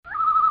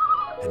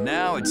And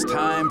now it's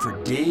time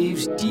for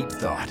Dave's Deep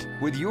Thought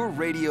with your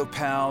radio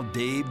pal,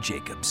 Dave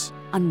Jacobs.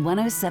 On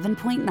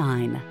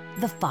 107.9,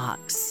 The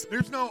Fox.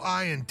 There's no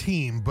I in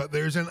team, but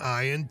there's an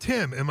I in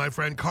Tim. And my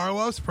friend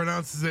Carlos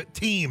pronounces it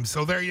team.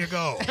 So there you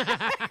go.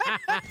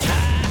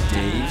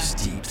 Dave's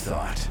Deep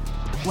Thought.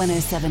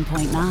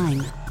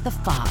 107.9, The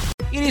Fox.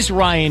 It is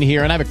Ryan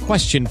here, and I have a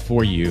question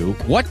for you.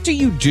 What do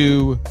you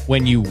do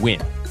when you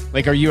win?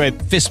 Like, are you a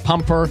fist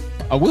pumper,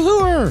 a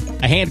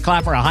woohooer, a hand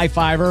clapper, a high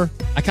fiver?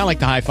 I kind of like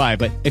the high five,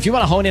 but if you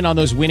want to hone in on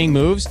those winning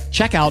moves,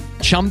 check out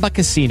Chumba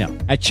Casino.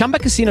 At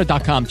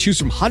ChumbaCasino.com, choose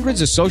from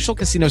hundreds of social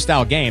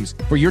casino-style games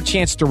for your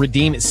chance to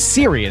redeem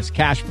serious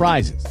cash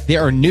prizes.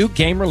 There are new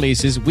game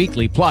releases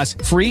weekly, plus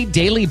free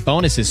daily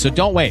bonuses, so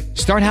don't wait.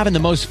 Start having the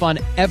most fun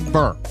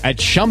ever at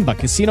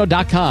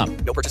ChumbaCasino.com.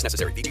 No purchase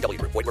necessary. VGW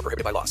Group. Void where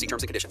prohibited by law. See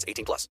terms and conditions. 18+.